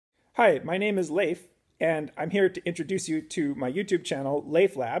Hi, my name is Lafe, and I'm here to introduce you to my YouTube channel,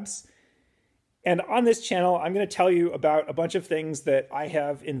 Lafelabs. And on this channel, I'm going to tell you about a bunch of things that I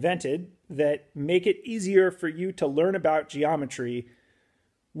have invented that make it easier for you to learn about geometry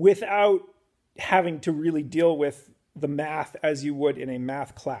without having to really deal with the math as you would in a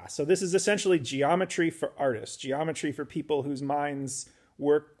math class. So this is essentially geometry for artists, geometry for people whose minds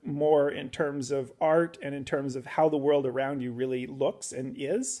work more in terms of art and in terms of how the world around you really looks and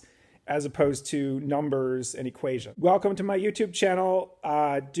is, as opposed to numbers and equations. Welcome to my YouTube channel.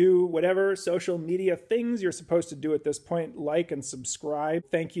 Do whatever social media things you're supposed to do at this point, like and subscribe.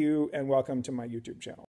 Thank you and welcome to my YouTube channel.